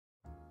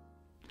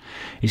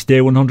It's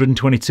day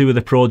 122 of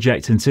the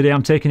project, and today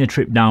I'm taking a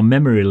trip down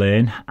memory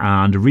lane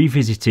and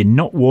revisiting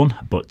not one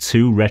but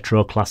two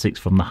retro classics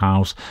from the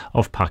house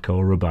of Paco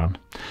Rabanne.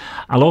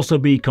 I'll also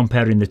be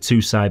comparing the two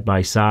side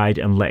by side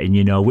and letting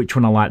you know which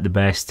one I like the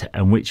best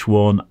and which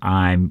one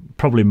I'm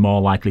probably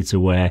more likely to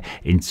wear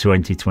in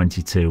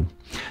 2022.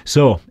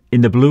 So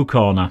in the blue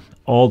corner,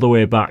 all the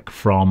way back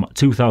from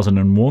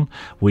 2001,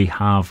 we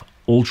have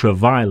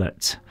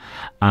Ultraviolet,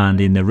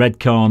 and in the red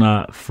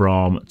corner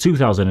from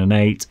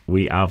 2008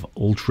 we have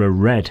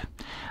Ultrared.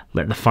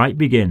 Let the fight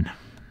begin.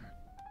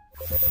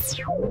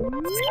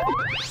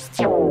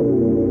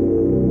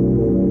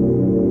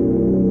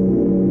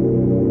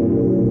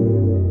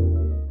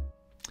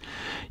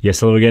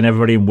 Yes, hello again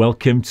everybody, and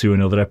welcome to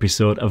another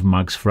episode of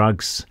Mags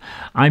Frags.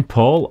 I'm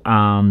Paul,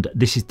 and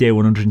this is day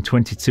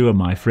 122 of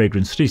my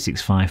Fragrance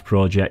 365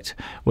 project,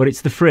 where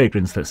it's the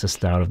fragrance that's the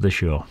star of the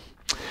show.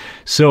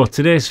 So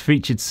today's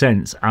featured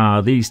scents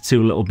are these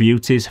two little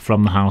beauties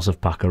from the house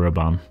of Paco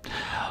Rabanne.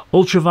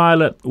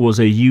 Ultraviolet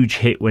was a huge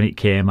hit when it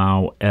came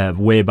out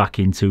way back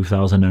in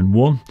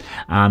 2001,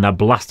 and I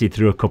blasted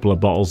through a couple of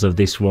bottles of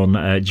this one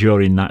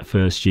during that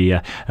first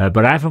year,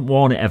 but I haven't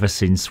worn it ever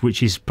since,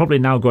 which is probably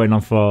now going on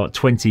for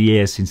 20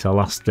 years since I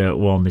last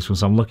worn this one,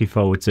 so I'm looking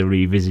forward to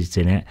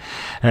revisiting it.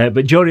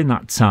 But during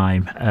that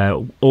time,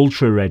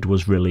 Ultrared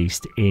was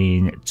released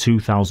in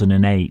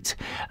 2008,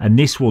 and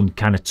this one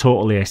kind of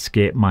totally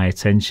escaped my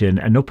attention,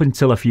 and up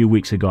until a few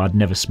weeks ago I'd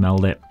never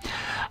smelled it.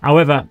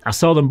 However, I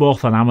saw them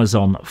both on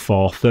Amazon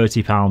for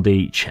 £30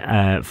 each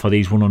for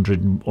these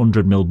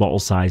 100ml bottle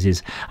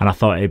sizes, and I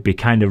thought it'd be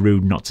kind of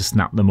rude not to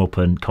snap them up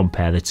and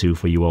compare the two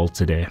for you all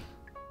today.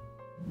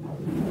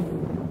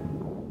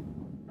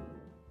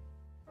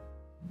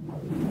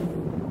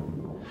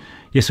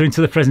 Yeah, so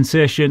into the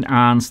presentation,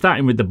 and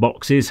starting with the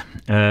boxes,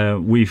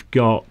 we've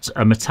got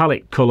a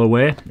metallic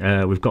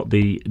colourway. We've got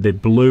the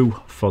blue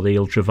for the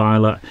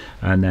Ultraviolet,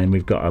 and then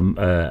we've got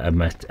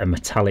a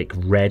metallic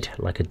red,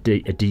 like a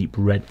deep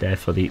red there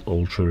for the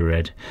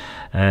Ultrared.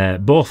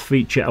 Both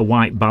feature a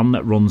white band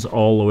that runs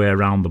all the way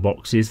around the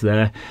boxes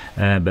there,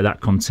 but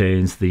that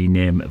contains the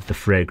name of the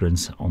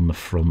fragrance on the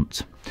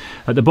front.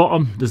 At the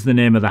bottom there's the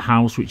name of the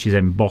house, which is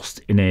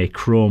embossed in a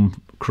chrome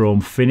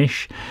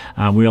finish,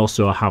 and we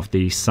also have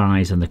the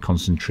size and the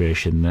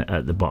concentration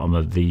at the bottom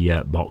of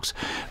the box.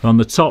 On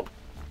the top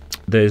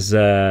there's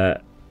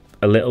a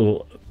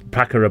little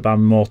Paco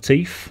Rabanne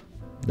motif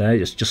there,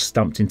 it's just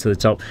stamped into the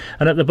top,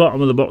 and at the bottom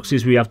of the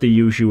boxes we have the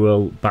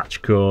usual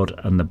batch code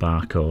and the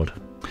barcode.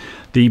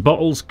 The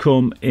bottles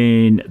come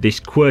in this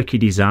quirky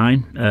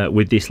design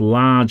with this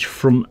large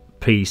front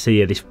piece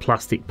here, this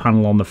plastic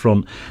panel on the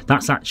front.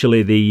 That's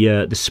actually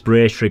the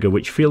spray trigger,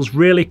 which feels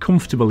really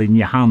comfortable in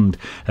your hand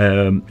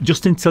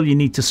just until you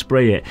need to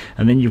spray it,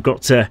 and then you've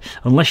got to,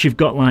 unless you've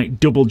got like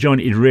double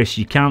jointed wrists,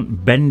 you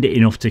can't bend it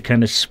enough to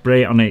kind of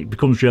spray it on it. It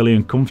becomes really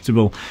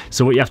uncomfortable,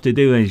 so what you have to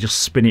do then is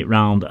just spin it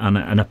round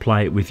and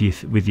apply it with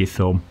your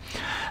thumb.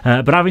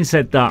 But having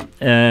said that,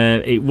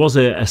 it was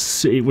a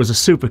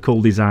super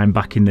cool design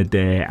back in the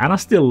day, and I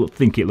still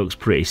think it looks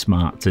pretty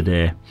smart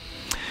today.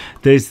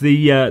 There's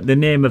the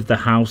name of the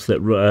house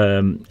that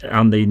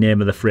and the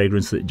name of the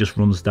fragrance that just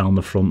runs down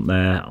the front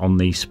there on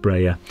the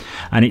sprayer,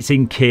 and it's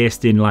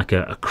encased in like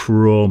a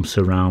chrome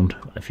surround,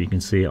 if you can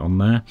see it on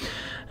there.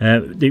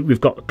 We've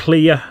got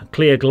clear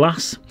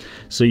glass,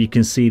 so you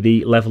can see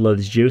the level of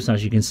the juice.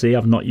 As you can see,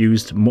 I've not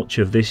used much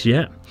of this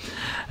yet,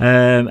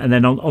 and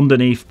then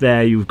underneath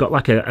there you've got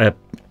like a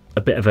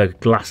bit of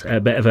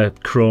a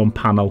chrome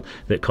panel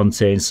that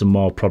contains some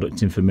more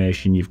product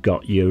information. You've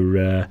got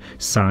your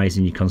size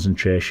and your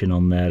concentration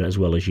on there, as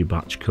well as your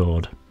batch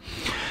code.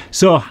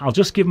 So I'll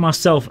just give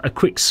myself a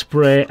quick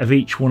spray of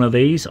each one of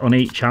these on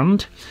each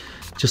hand,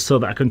 just so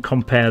that I can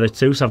compare the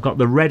two. So I've got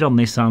the red on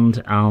this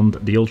hand and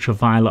the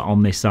Ultraviolet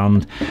on this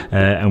hand,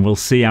 and we'll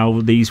see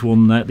how these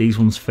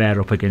ones fare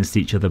up against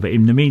each other. But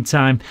in the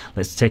meantime,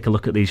 let's take a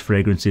look at these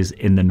fragrances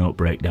in the note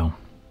breakdown.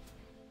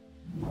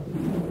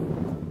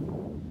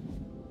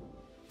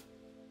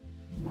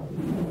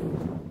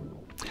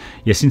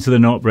 Yes, into the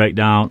note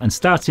breakdown, and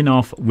starting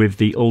off with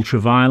the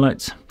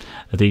Ultraviolet.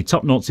 The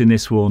top notes in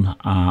this one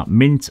are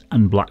mint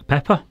and black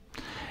pepper.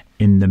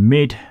 In the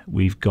mid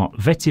we've got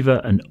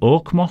vetiver and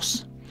oak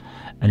moss,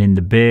 and in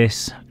the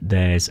base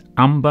there's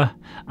amber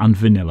and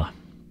vanilla.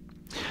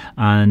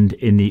 And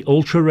in the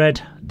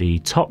Ultrared, the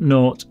top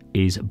note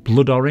is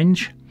blood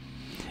orange.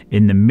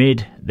 In the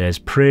mid there's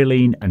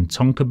praline and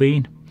tonka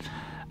bean,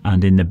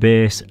 and in the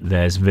base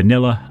there's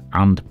vanilla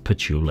and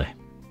patchouli.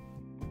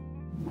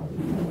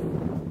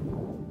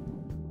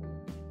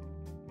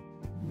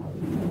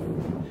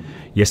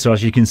 Yes, so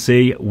as you can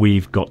see,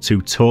 we've got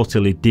two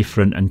totally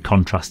different and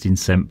contrasting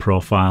scent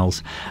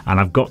profiles, and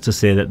I've got to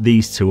say that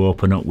these two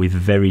open up with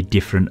very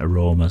different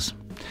aromas.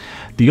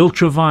 The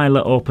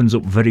Ultraviolet opens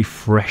up very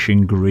fresh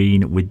and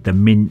green, with the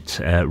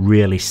mint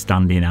really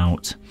standing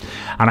out.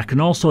 And I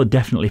can also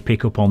definitely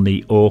pick up on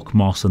the oak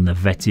moss and the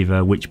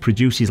vetiver, which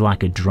produces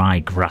like a dry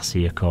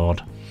grassy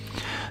accord.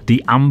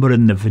 The amber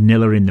and the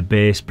vanilla in the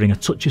base bring a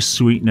touch of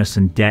sweetness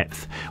and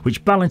depth,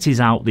 which balances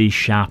out these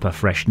sharper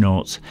fresh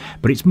notes,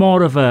 but it's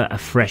more of a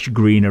fresh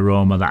green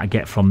aroma that I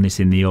get from this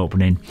in the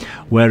opening,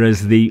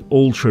 whereas the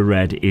Ultra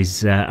Red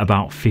is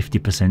about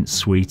 50%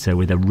 sweeter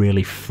with a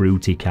really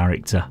fruity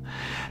character.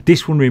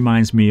 This one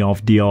reminds me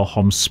of Dior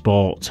Homme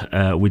Sport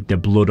with the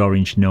blood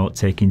orange note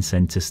taking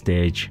centre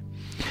stage.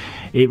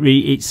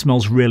 It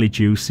smells really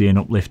juicy and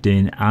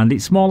uplifting, and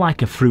it's more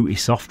like a fruity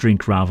soft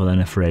drink rather than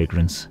a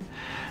fragrance.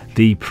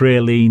 The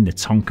praline, the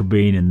tonka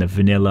bean and the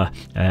vanilla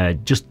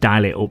just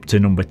dial it up to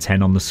number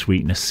 10 on the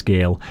sweetness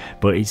scale,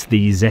 but it's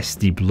the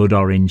zesty blood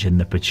orange and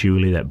the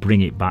patchouli that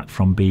bring it back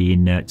from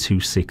being too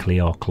sickly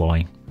or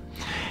cloying.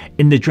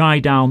 In the dry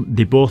down,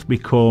 they both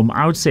become,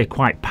 I would say,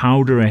 quite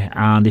powdery,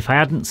 and if I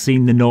hadn't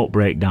seen the note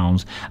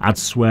breakdowns, I'd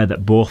swear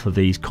that both of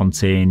these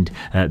contained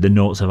the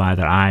notes of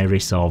either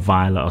iris or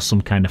violet or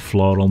some kind of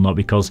floral note,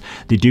 because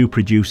they do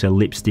produce a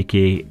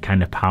lipsticky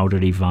kind of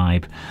powdery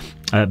vibe.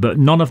 But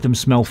none of them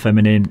smell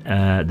feminine.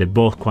 They're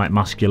both quite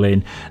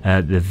masculine.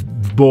 They're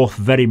both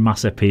very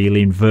mass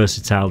appealing,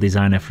 versatile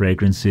designer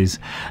fragrances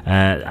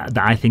that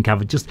I think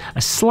have just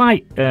a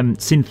slight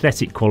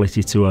synthetic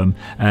quality to them,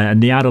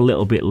 and they are a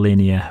little bit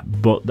linear,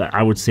 but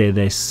I would say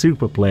they're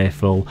super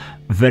playful,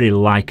 very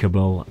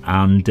likable,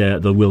 and they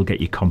will get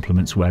you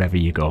compliments wherever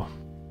you go.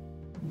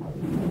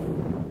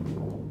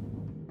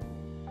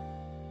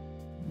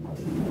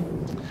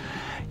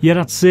 Yet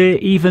I'd say,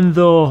 even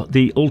though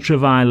the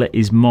Ultraviolet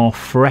is more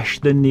fresh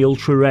than the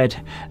Ultra Red,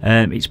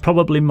 it's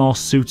probably more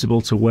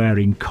suitable to wear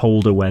in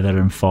colder weather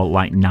and for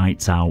like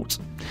nights out.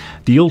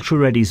 The Ultra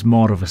Red is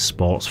more of a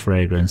sports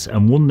fragrance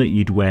and one that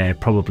you'd wear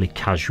probably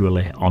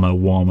casually on a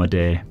warmer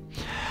day.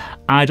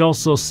 I'd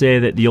also say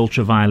that the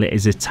Ultraviolet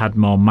is a tad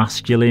more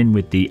masculine,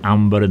 with the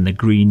amber and the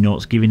green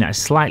notes giving it a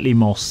slightly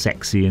more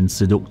sexy and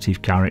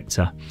seductive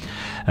character.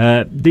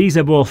 These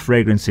are both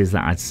fragrances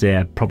that I'd say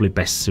are probably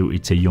best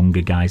suited to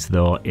younger guys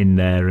though, in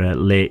their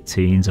late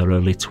teens or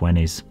early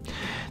 20s.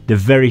 They're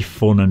very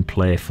fun and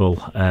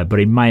playful, but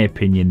in my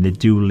opinion they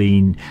do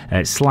lean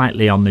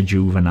slightly on the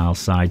juvenile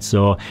side,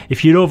 so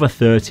if you're over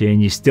 30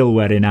 and you're still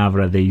wearing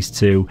either of these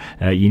two,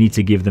 you need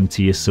to give them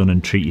to your son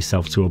and treat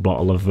yourself to a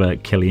bottle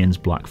of Killian's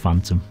Black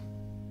Phantom.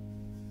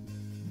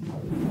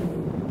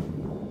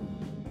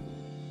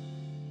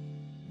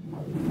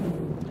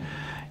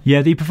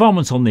 Yeah, the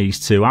performance on these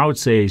two I would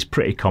say is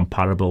pretty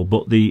comparable,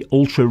 but the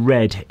Ultra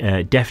Red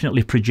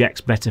definitely projects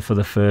better for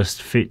the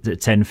first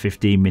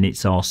 10-15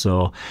 minutes or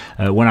so.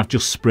 When I've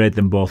just sprayed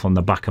them both on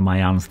the back of my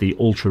hands, the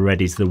Ultra Red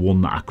is the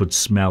one that I could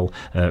smell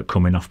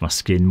coming off my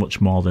skin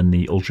much more than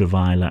the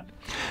Ultraviolet.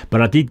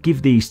 But I did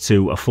give these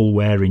two a full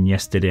wearing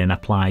yesterday and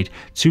applied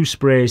 2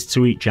 sprays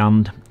to each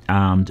hand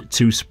and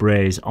 2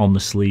 sprays on the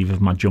sleeve of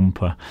my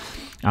jumper.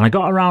 And I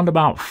got around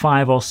about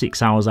 5 or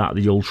 6 hours out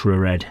of the Ultra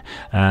Red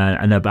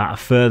and about a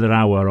further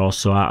hour or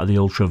so out of the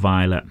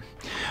Ultraviolet.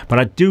 But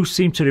I do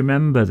seem to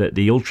remember that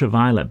the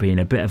Ultraviolet being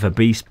a bit of a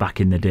beast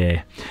back in the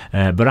day.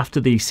 But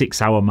after the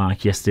 6-hour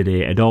mark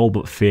yesterday, it had all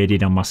but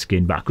faded on my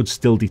skin, but I could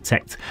still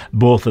detect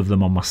both of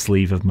them on my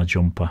sleeve of my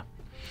jumper.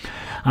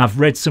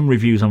 I've read some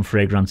reviews on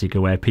Fragrantica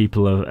where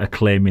people are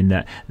claiming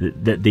that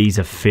these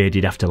have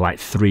faded after like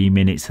 3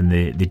 minutes and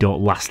they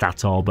don't last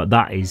at all, but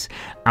that is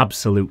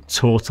absolute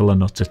total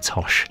and utter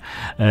tosh.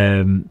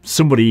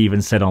 Somebody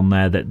even said on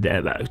there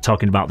that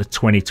talking about the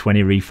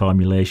 2020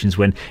 reformulations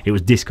when it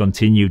was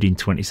discontinued in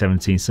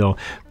 2017, so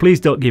please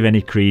don't give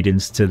any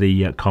credence to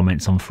the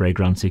comments on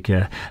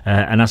Fragrantica,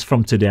 and as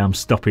from today I'm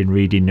stopping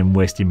reading and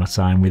wasting my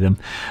time with them.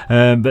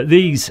 But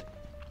these,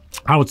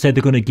 I would say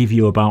they're going to give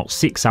you about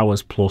 6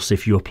 hours plus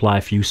if you apply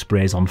a few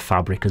sprays on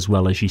fabric as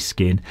well as your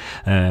skin,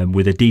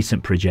 with a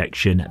decent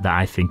projection that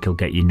I think will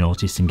get you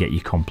noticed and get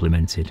you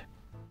complimented.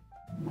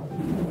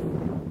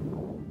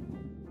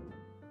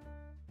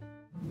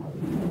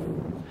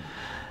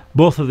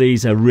 Both of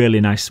these are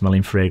really nice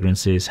smelling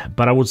fragrances,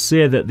 but I would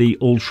say that the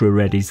Ultra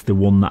Red is the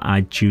one that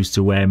I'd choose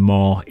to wear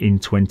more in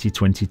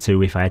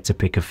 2022 if I had to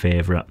pick a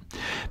favourite,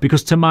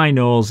 because to my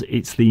nose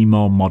it's the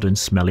more modern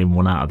smelling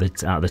one out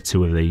of the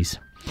two of these.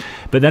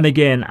 But then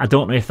again, I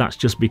don't know if that's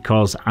just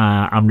because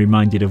I'm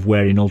reminded of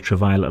wearing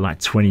Ultraviolet like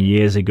 20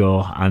 years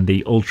ago and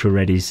the Ultra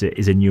Red is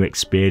a new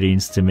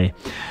experience to me.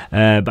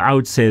 But I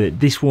would say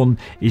that this one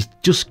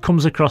just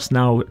comes across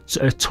now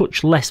a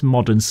touch less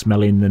modern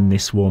smelling than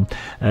this one.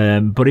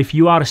 But if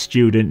you are a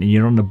student and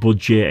you're on a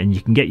budget and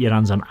you can get your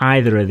hands on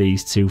either of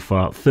these two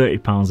for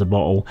 £30 a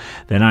bottle,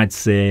 then I'd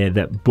say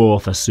that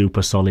both are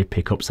super solid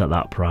pickups at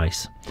that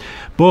price.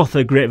 Both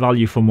are great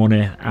value for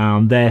money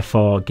and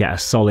therefore get a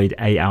solid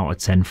 8 out of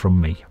 10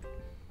 from me.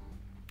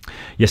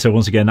 Yes, so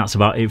once again, that's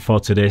about it for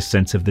today's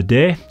Scent of the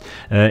Day.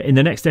 In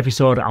the next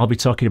episode, I'll be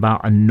talking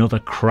about another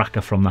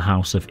cracker from the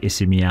house of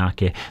Issey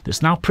Miyake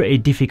that's now pretty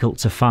difficult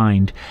to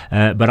find,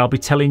 but I'll be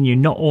telling you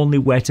not only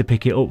where to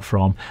pick it up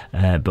from,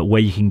 but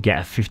where you can get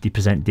a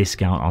 50%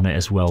 discount on it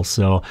as well,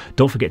 so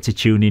don't forget to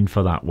tune in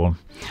for that one.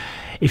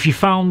 If you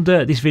found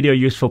this video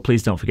useful,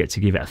 please don't forget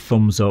to give it a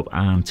thumbs up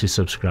and to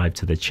subscribe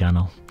to the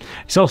channel.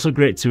 It's also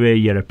great to hear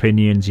your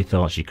opinions, your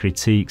thoughts, your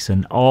critiques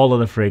and all of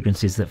the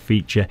fragrances that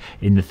feature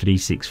in the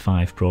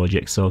 365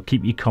 project, so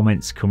keep your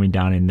comments coming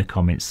down in the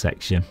comments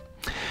section.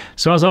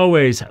 So as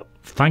always,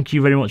 thank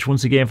you very much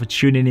once again for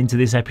tuning into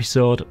this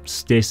episode.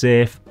 Stay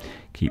safe,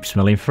 keep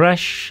smelling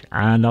fresh,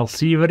 and I'll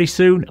see you very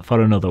soon for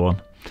another one.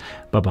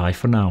 Bye bye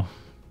for now.